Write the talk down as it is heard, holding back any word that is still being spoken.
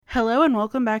Hello and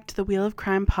welcome back to the Wheel of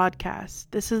Crime podcast.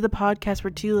 This is the podcast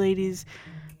where two ladies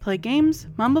play games,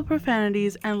 mumble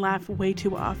profanities, and laugh way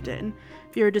too often.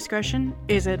 Viewer discretion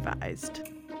is advised.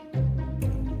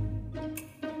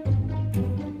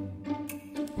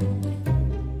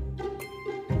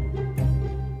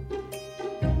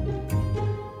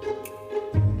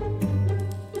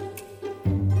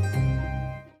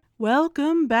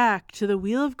 Welcome back to the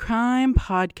Wheel of Crime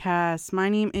podcast. My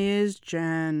name is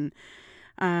Jen.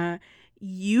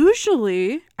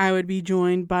 Usually I would be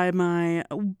joined by my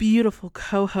beautiful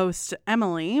co-host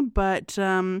Emily, but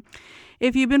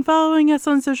if you've been following us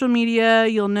on social media,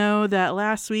 you'll know that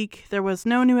last week there was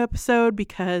no new episode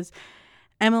because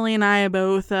Emily and I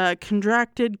both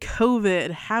contracted COVID.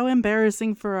 How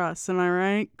embarrassing for us, am I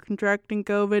right? Contracting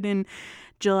COVID in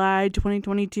July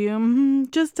 2022.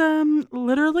 Just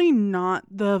literally not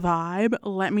the vibe,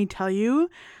 let me tell you.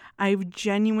 I've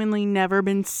genuinely never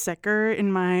been sicker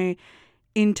in my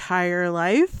entire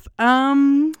life.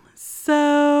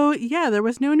 So yeah, there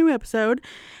was no new episode.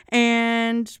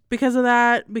 And because of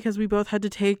that, because we both had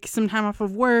to take some time off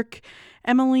of work,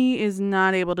 Emily is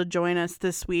not able to join us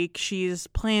this week. She's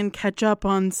playing catch up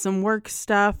on some work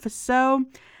stuff. So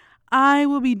I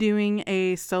will be doing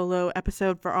a solo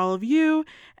episode for all of you.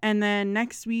 And then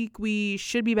next week, we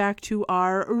should be back to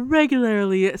our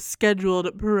regularly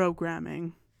scheduled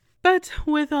programming. But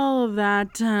with all of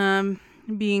that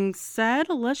being said,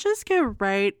 let's just get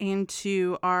right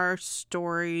into our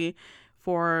story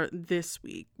for this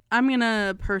week. I'm going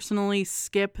to personally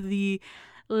skip the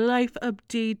life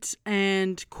update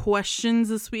and questions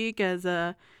this week as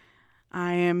I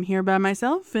am here by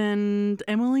myself and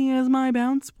Emily is my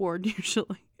bounce board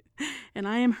usually. And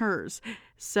I am hers.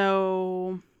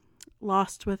 So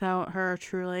lost without her,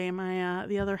 truly, my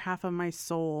the other half of my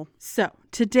soul. So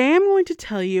today I'm going to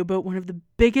tell you about one of the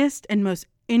biggest and most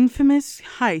infamous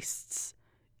heists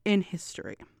in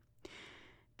history.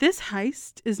 This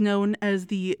heist is known as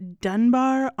the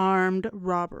Dunbar Armed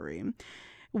Robbery,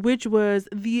 which was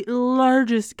the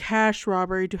largest cash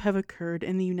robbery to have occurred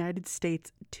in the United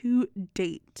States to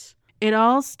date. It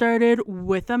all started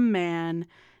with a man,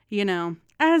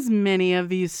 as many of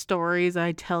these stories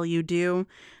I tell you do.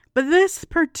 But this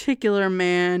particular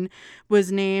man was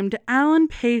named Alan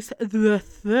Pace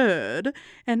III,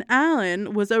 and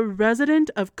Alan was a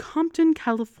resident of Compton,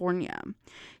 California.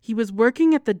 He was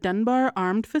working at the Dunbar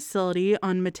Armed Facility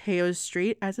on Mateo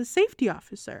Street as a safety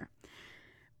officer.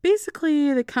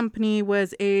 Basically, the company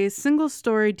was a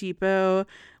single-story depot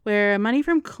where money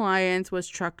from clients was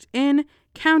trucked in,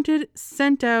 counted,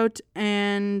 sent out,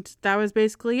 and that was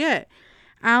basically it.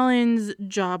 Alan's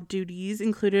job duties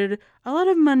included a lot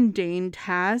of mundane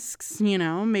tasks,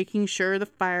 making sure the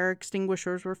fire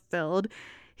extinguishers were filled.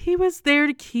 He was there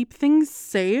to keep things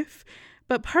safe,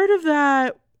 but part of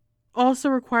that also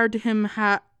required him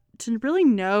to really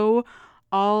know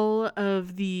all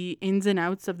of the ins and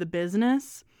outs of the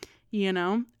business.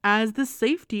 As the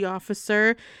safety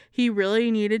officer, he really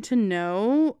needed to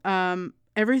know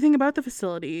everything about the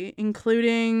facility,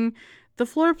 including the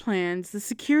floor plans, the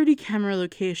security camera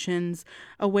locations,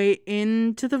 a way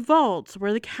into the vaults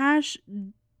where the cash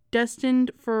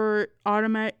destined for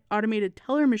automated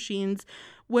teller machines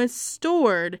was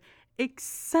stored,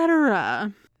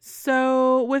 etc.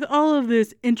 So with all of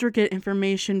this intricate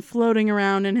information floating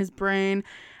around in his brain,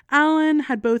 Alan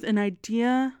had both an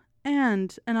idea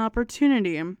and an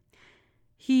opportunity.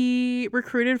 He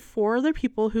recruited 4 other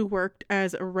people who worked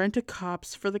as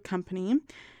rent-a-cops for the company.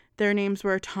 Their names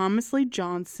were Thomas Lee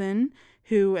Johnson,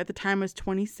 who at the time was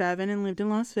 27 and lived in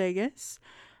Las Vegas,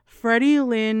 Freddie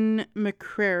Lynn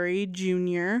McCrary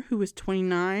Jr., who was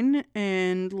 29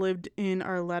 and lived in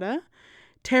Arleta,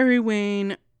 Terry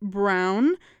Wayne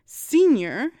Brown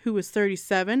Sr., who was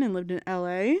 37 and lived in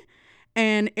LA,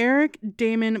 and Eric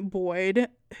Damon Boyd,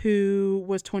 who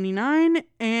was 29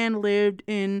 and lived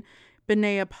in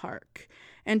Benea Park.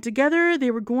 And together they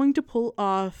were going to pull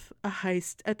off a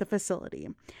heist at the facility.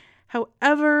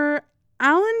 However,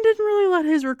 Alan didn't really let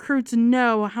his recruits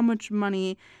know how much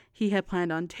money he had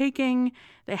planned on taking.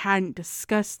 They hadn't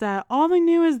discussed that. All they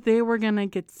knew is they were going to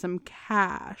get some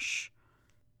cash.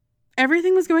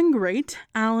 Everything was going great.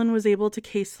 Alan was able to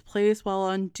case the place while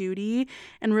on duty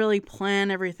and really plan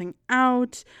everything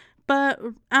out. But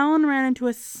Alan ran into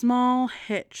a small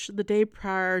hitch the day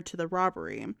prior to the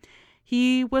robbery.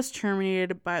 He was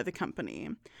terminated by the company.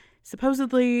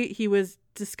 Supposedly, he was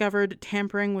discovered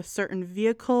tampering with certain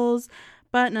vehicles,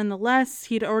 but nonetheless,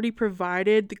 he'd already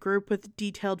provided the group with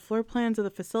detailed floor plans of the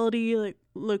facility, like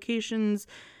locations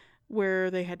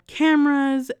where they had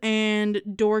cameras and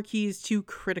door keys to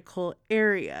critical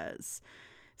areas.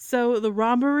 So the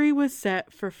robbery was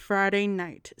set for Friday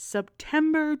night,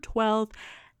 September 12th,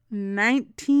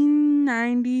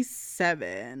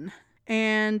 1997.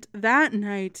 And that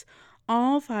night,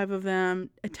 all 5 of them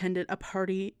attended a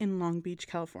party in Long Beach,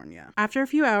 California. After a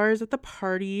few hours at the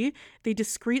party, they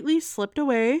discreetly slipped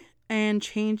away and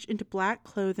changed into black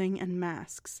clothing and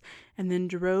masks, and then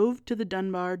drove to the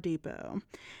Dunbar Depot.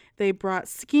 They brought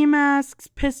ski masks,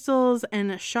 pistols,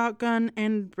 and a shotgun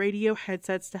and radio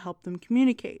headsets to help them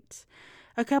communicate.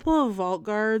 A couple of vault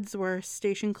guards were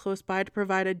stationed close by to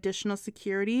provide additional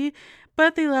security,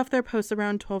 but they left their posts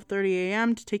around 12:30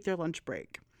 a.m. to take their lunch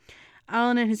break.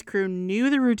 Alan and his crew knew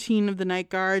the routine of the night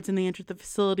guards, and they entered the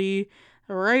facility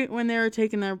right when they were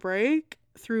taking their break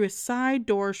through a side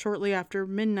door shortly after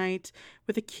midnight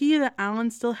with a key that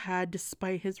Alan still had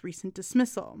despite his recent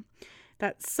dismissal.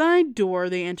 That side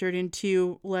door they entered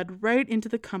into led right into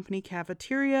the company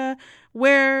cafeteria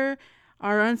where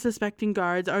our unsuspecting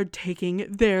guards are taking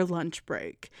their lunch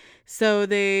break. So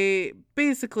they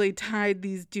basically tied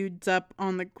these dudes up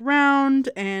on the ground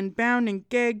and bound and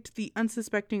gagged the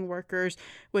unsuspecting workers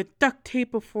with duct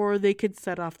tape before they could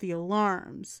set off the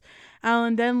alarms.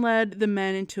 Alan then led the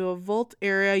men into a vault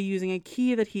area using a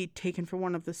key that he'd taken from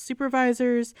one of the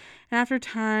supervisors, and after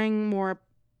tying more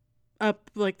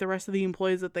up like the rest of the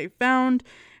employees that they found,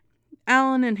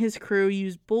 Alan and his crew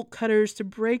used bolt cutters to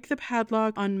break the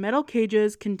padlock on metal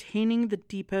cages containing the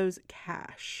depot's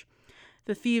cash.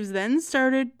 The thieves then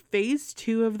started phase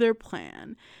 2 of their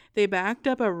plan. They backed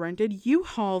up a rented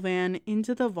U-Haul van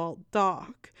into the vault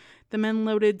dock. The men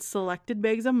loaded selected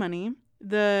bags of money.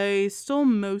 They stole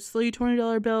mostly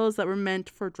 $20 bills that were meant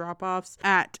for drop-offs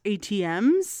at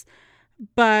ATMs.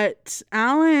 But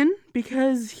Alan,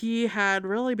 because he had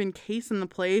really been casing the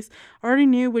place, already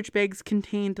knew which bags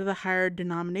contained the higher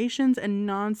denominations and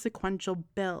non-sequential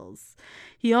bills.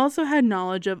 He also had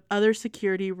knowledge of other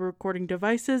security recording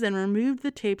devices and removed the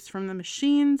tapes from the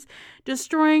machines,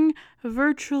 destroying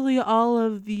virtually all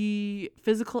of the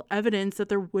physical evidence that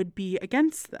there would be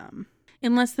against them.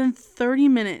 In less than 30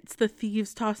 minutes, the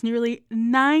thieves tossed nearly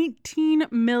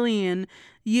 $19 million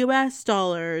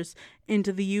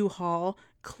into the U-Haul,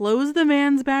 closed the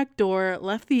van's back door,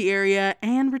 left the area,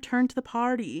 and returned to the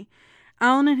party.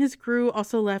 Alan and his crew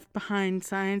also left behind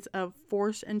signs of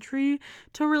forced entry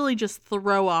to really just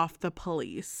throw off the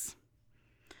police.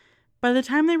 By the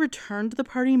time they returned to the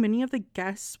party, many of the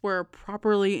guests were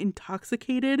properly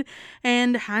intoxicated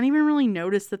and hadn't even really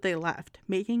noticed that they left,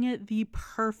 making it the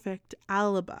perfect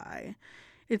alibi.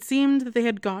 It seemed that they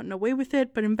had gotten away with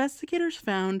it, but investigators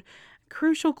found a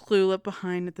crucial clue left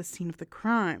behind at the scene of the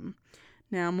crime.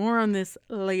 Now, more on this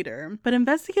later. But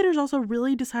investigators also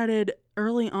really decided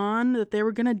early on that they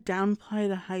were going to downplay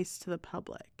the heist to the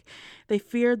public. They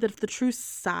feared that if the true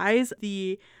size,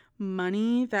 the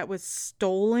money that was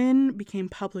stolen became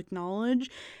public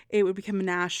knowledge, it would become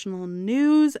national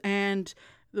news and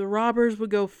the robbers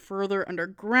would go further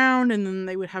underground and then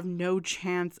they would have no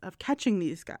chance of catching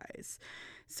these guys.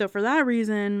 So for that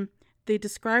reason, they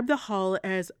described the haul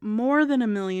as more than $1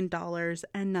 million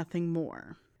and nothing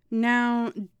more.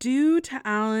 Now, due to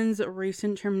Alan's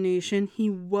recent termination, he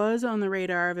was on the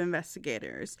radar of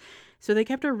investigators. So they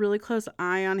kept a really close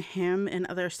eye on him and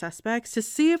other suspects to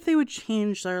see if they would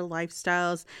change their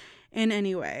lifestyles in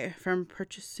any way, from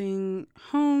purchasing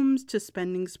homes to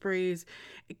spending sprees,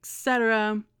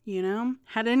 etc. You know,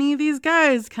 had any of these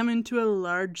guys come into a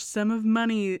large sum of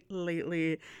money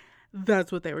lately?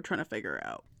 That's what they were trying to figure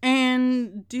out.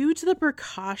 And due to the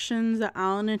precautions that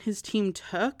Alan and his team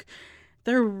took,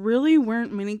 there really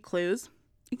weren't many clues,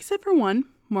 except for one.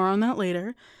 More on that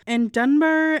later. And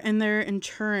Dunbar and their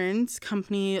insurance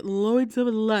company, Lloyd's of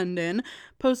London,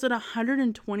 posted a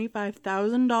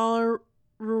 $125,000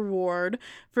 reward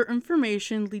for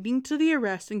information leading to the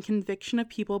arrest and conviction of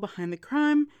people behind the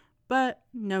crime, but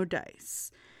no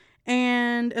dice.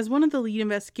 And as one of the lead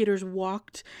investigators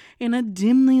walked in a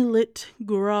dimly lit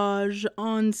garage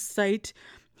on site,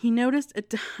 he noticed a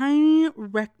tiny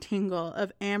rectangle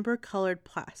of amber-colored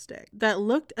plastic that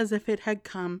looked as if it had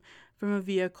come from a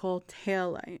vehicle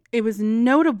taillight. It was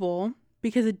notable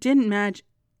because it didn't match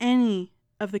any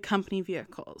of the company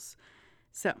vehicles.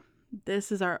 So,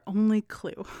 this is our only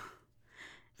clue.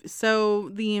 So,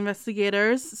 the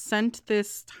investigators sent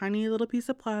this tiny little piece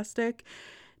of plastic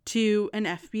to an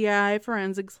FBI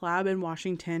forensics lab in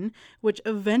Washington, which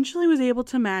eventually was able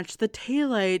to match the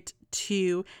taillight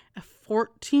to a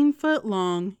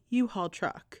 14-foot-long U-Haul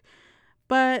truck.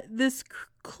 But this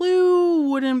clue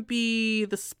wouldn't be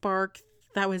the spark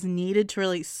that was needed to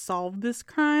really solve this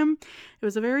crime. It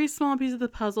was a very small piece of the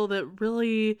puzzle that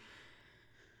really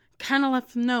kind of left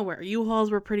from nowhere.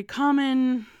 U-Hauls were pretty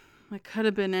common It could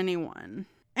have been anyone.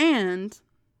 And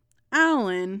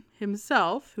Alan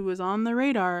himself, who was on the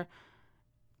radar,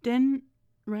 didn't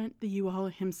rent the U-Haul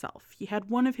himself. He had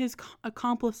one of his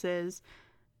accomplices,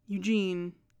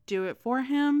 Eugene, do it for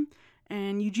him.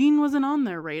 And Eugene wasn't on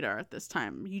their radar at this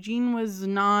time. Eugene was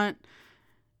not,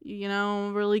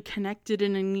 really connected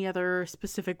in any other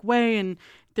specific way. And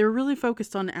they were really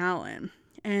focused on Alan.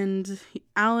 And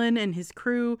Alan and his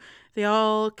crew, they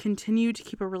all continued to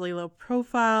keep a really low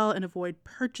profile and avoid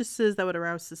purchases that would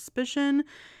arouse suspicion.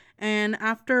 And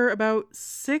after about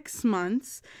 6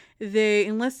 months, they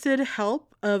enlisted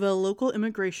help of a local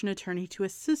immigration attorney to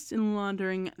assist in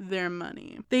laundering their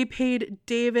money. They paid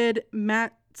David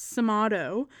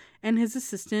Matsumoto and his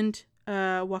assistant,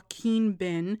 Joaquin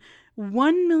Bin,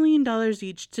 $1 million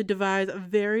each to devise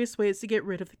various ways to get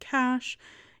rid of the cash.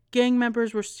 Gang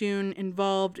members were soon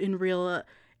involved in real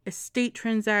estate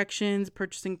transactions,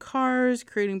 purchasing cars,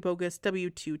 creating bogus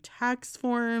W-2 tax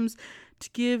forms to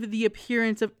give the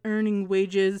appearance of earning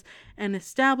wages, and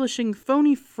establishing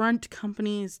phony front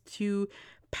companies to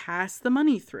pass the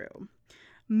money through.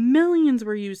 Millions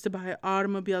were used to buy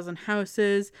automobiles and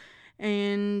houses,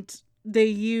 and they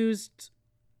used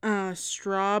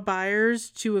straw buyers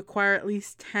to acquire at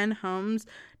least 10 homes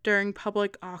during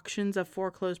public auctions of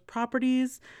foreclosed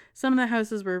properties. Some of the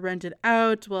houses were rented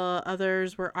out, while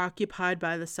others were occupied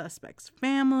by the suspects'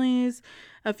 families.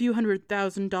 A few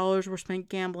 $100,000 were spent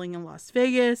gambling in Las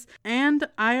Vegas, and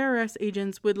IRS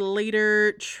agents would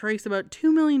later trace about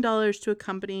 $2 million to a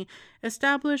company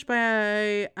established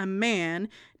by a man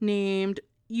named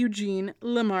Eugene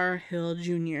Lamar Hill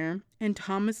Jr. and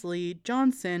Thomas Lee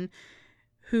Johnson,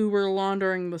 who were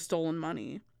laundering the stolen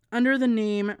money. Under the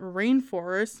name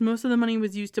Rainforest, most of the money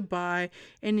was used to buy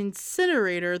an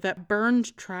incinerator that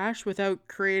burned trash without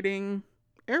creating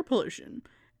air pollution.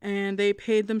 And they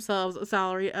paid themselves a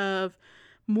salary of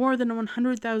more than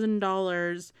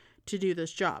 $100,000 to do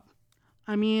this job.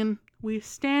 I mean, we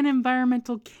stand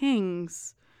environmental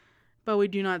kings, but we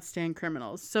do not stand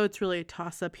criminals. So it's really a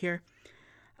toss-up here.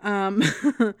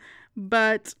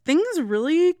 But things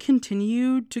really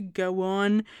continued to go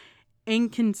on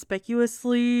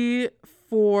inconspicuously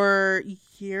for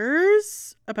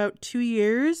years, about 2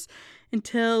 years,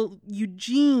 until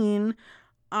Eugene,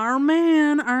 our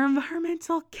man, our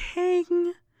environmental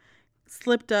king,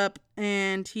 slipped up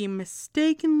and he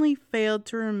mistakenly failed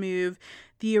to remove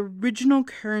the original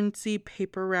currency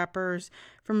paper wrappers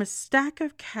from a stack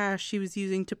of cash he was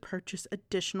using to purchase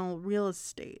additional real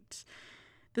estate.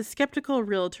 The skeptical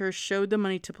realtor showed the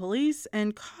money to police,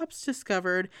 and cops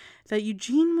discovered that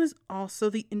Eugene was also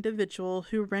the individual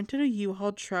who rented a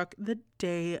U-Haul truck the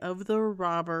day of the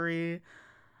robbery.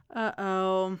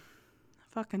 Uh-oh.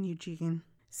 Fucking Eugene.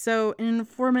 So, an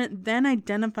informant then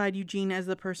identified Eugene as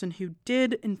the person who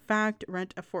did, in fact,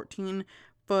 rent a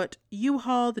 14-foot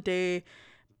U-Haul the day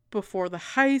before the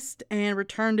heist and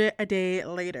returned it a day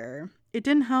later. It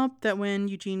didn't help that when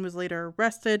Eugene was later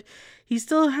arrested, he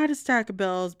still had a stack of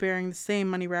bills bearing the same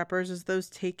money wrappers as those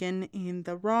taken in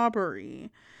the robbery.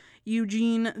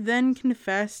 Eugene then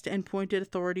confessed and pointed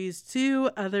authorities to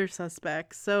other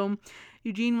suspects. So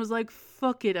Eugene was like,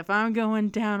 fuck it, if I'm going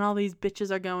down, all these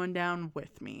bitches are going down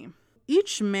with me.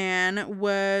 Each man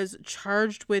was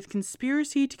charged with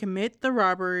conspiracy to commit the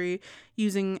robbery,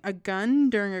 using a gun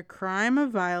during a crime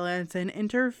of violence, and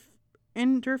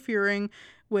interfering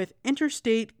with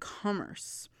interstate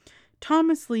commerce.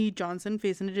 Thomas Lee Johnson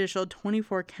faced an additional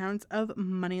 24 counts of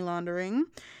money laundering,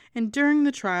 and during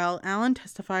the trial, Alan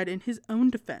testified in his own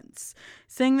defense,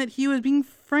 saying that he was being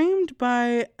framed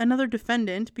by another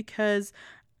defendant because,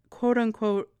 quote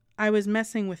unquote, I was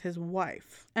messing with his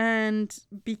wife. And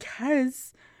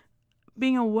because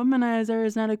being a womanizer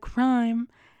is not a crime,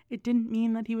 it didn't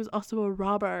mean that he was also a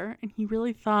robber, and he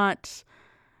really thought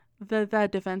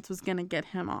that defense was going to get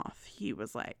him off. He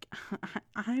was like,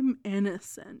 I'm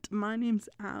innocent. My name's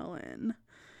Alan.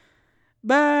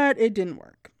 But it didn't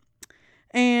work.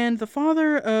 And the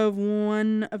father of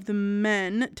one of the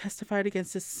men testified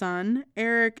against his son.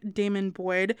 Eric Damon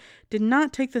Boyd did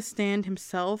not take the stand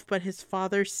himself, but his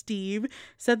father, Steve,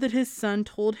 said that his son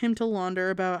told him to launder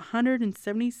about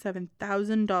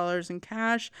 $177,000 in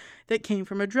cash that came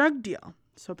from a drug deal.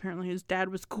 So apparently his dad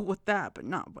was cool with that, but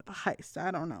not with the heist.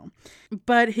 I don't know.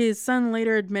 But his son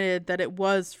later admitted that it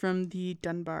was from the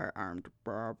Dunbar armed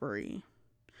robbery.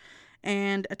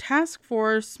 And a task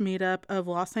force made up of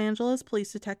Los Angeles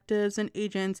police detectives and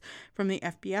agents from the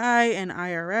FBI and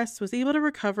IRS was able to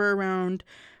recover around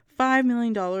 $5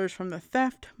 million from the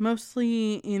theft,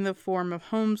 mostly in the form of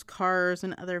homes, cars,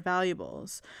 and other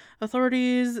valuables.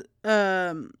 Authorities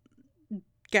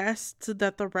guessed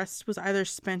that the rest was either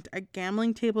spent at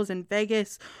gambling tables in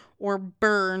Vegas or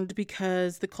burned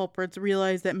because the culprits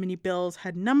realized that many bills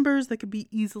had numbers that could be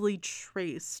easily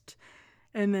traced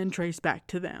and then traced back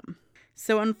to them.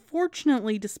 So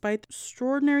unfortunately, despite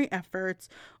extraordinary efforts,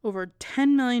 over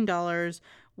 $10 million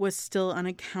was still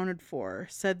unaccounted for,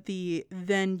 said the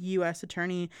then U.S.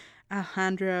 Attorney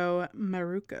Alejandro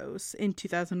Mayorkas in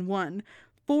 2001,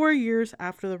 4 years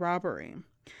after the robbery.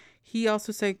 He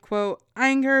also said, quote, "I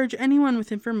encourage anyone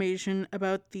with information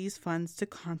about these funds to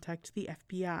contact the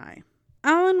FBI."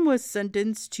 Allen was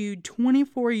sentenced to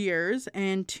 24 years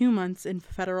and 2 months in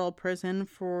federal prison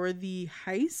for the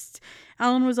heist.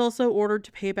 Allen was also ordered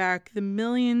to pay back the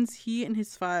millions he and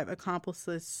his 5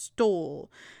 accomplices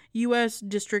stole. U.S.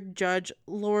 District Judge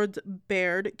Lord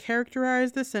Baird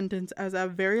characterized the sentence as a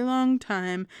very long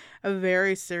time, a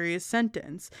very serious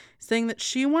sentence, saying that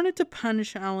she wanted to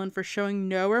punish Allen for showing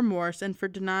no remorse and for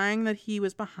denying that he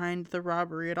was behind the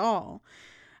robbery at all.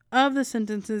 Of the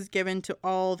sentences given to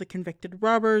all the convicted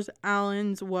robbers,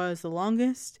 Allen's was the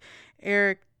longest.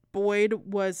 Eric Boyd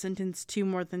was sentenced to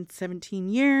more than 17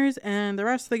 years, and the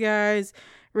rest of the guys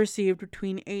received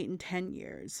between 8 and 10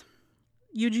 years.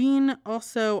 Eugene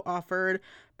also offered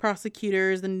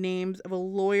prosecutors the names of a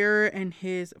lawyer and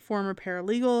his former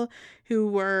paralegal who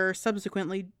were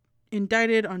subsequently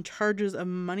indicted on charges of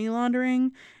money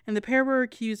laundering, and the pair were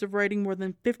accused of writing more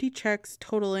than 50 checks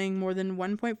totaling more than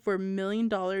 $1.4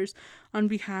 million on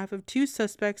behalf of 2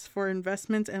 suspects for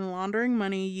investments and laundering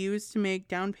money used to make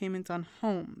down payments on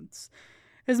homes.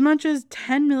 As much as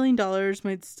 $10 million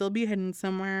might still be hidden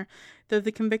somewhere, though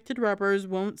the convicted robbers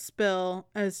won't spill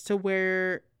as to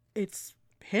where it's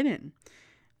hidden.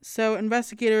 So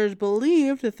investigators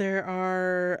believe that there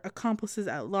are accomplices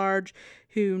at large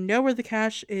who know where the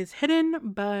cash is hidden,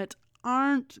 but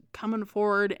aren't coming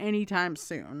forward anytime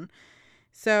soon.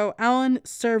 So Allen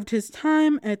served his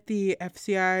time at the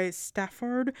FCI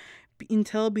Stafford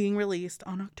until being released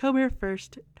on October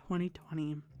 1st,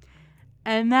 2020.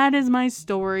 And that is my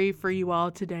story for you all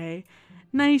today.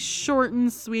 Nice, short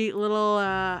and sweet little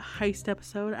heist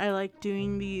episode. I like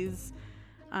doing these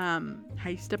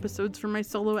heist episodes for my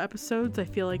solo episodes. I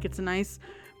feel like it's a nice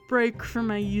break from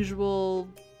my usual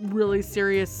really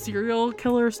serious serial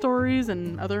killer stories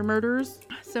and other murders.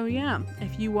 So yeah,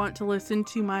 if you want to listen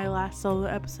to my last solo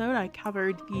episode, I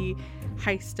covered the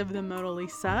heist of the Mona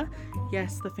Lisa.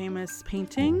 Yes, the famous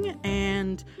painting.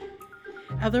 And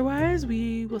otherwise,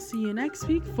 we will see you next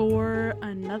week for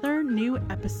another new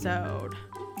episode.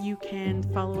 You can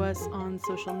follow us on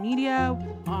social media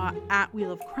at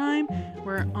Wheel of Crime.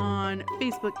 We're on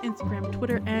Facebook, Instagram,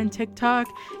 Twitter, and TikTok.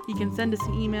 You can send us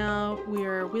an email.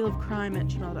 We're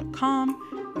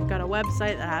wheelofcrime@gmail.com. We've got a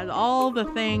website that has all the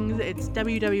things. It's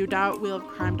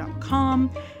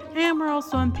www.wheelofcrime.com. And we're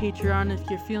also on Patreon if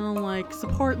you're feeling like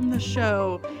supporting the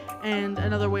show. And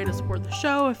another way to support the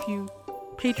show, if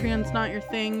Patreon's not your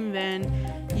thing, then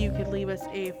you could leave us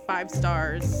a 5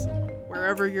 stars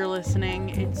wherever you're listening.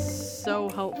 It's so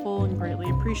helpful and greatly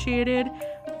appreciated.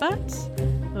 But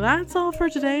that's all for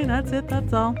today. That's it.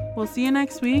 That's all. We'll see you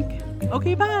next week.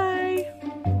 Okay, bye.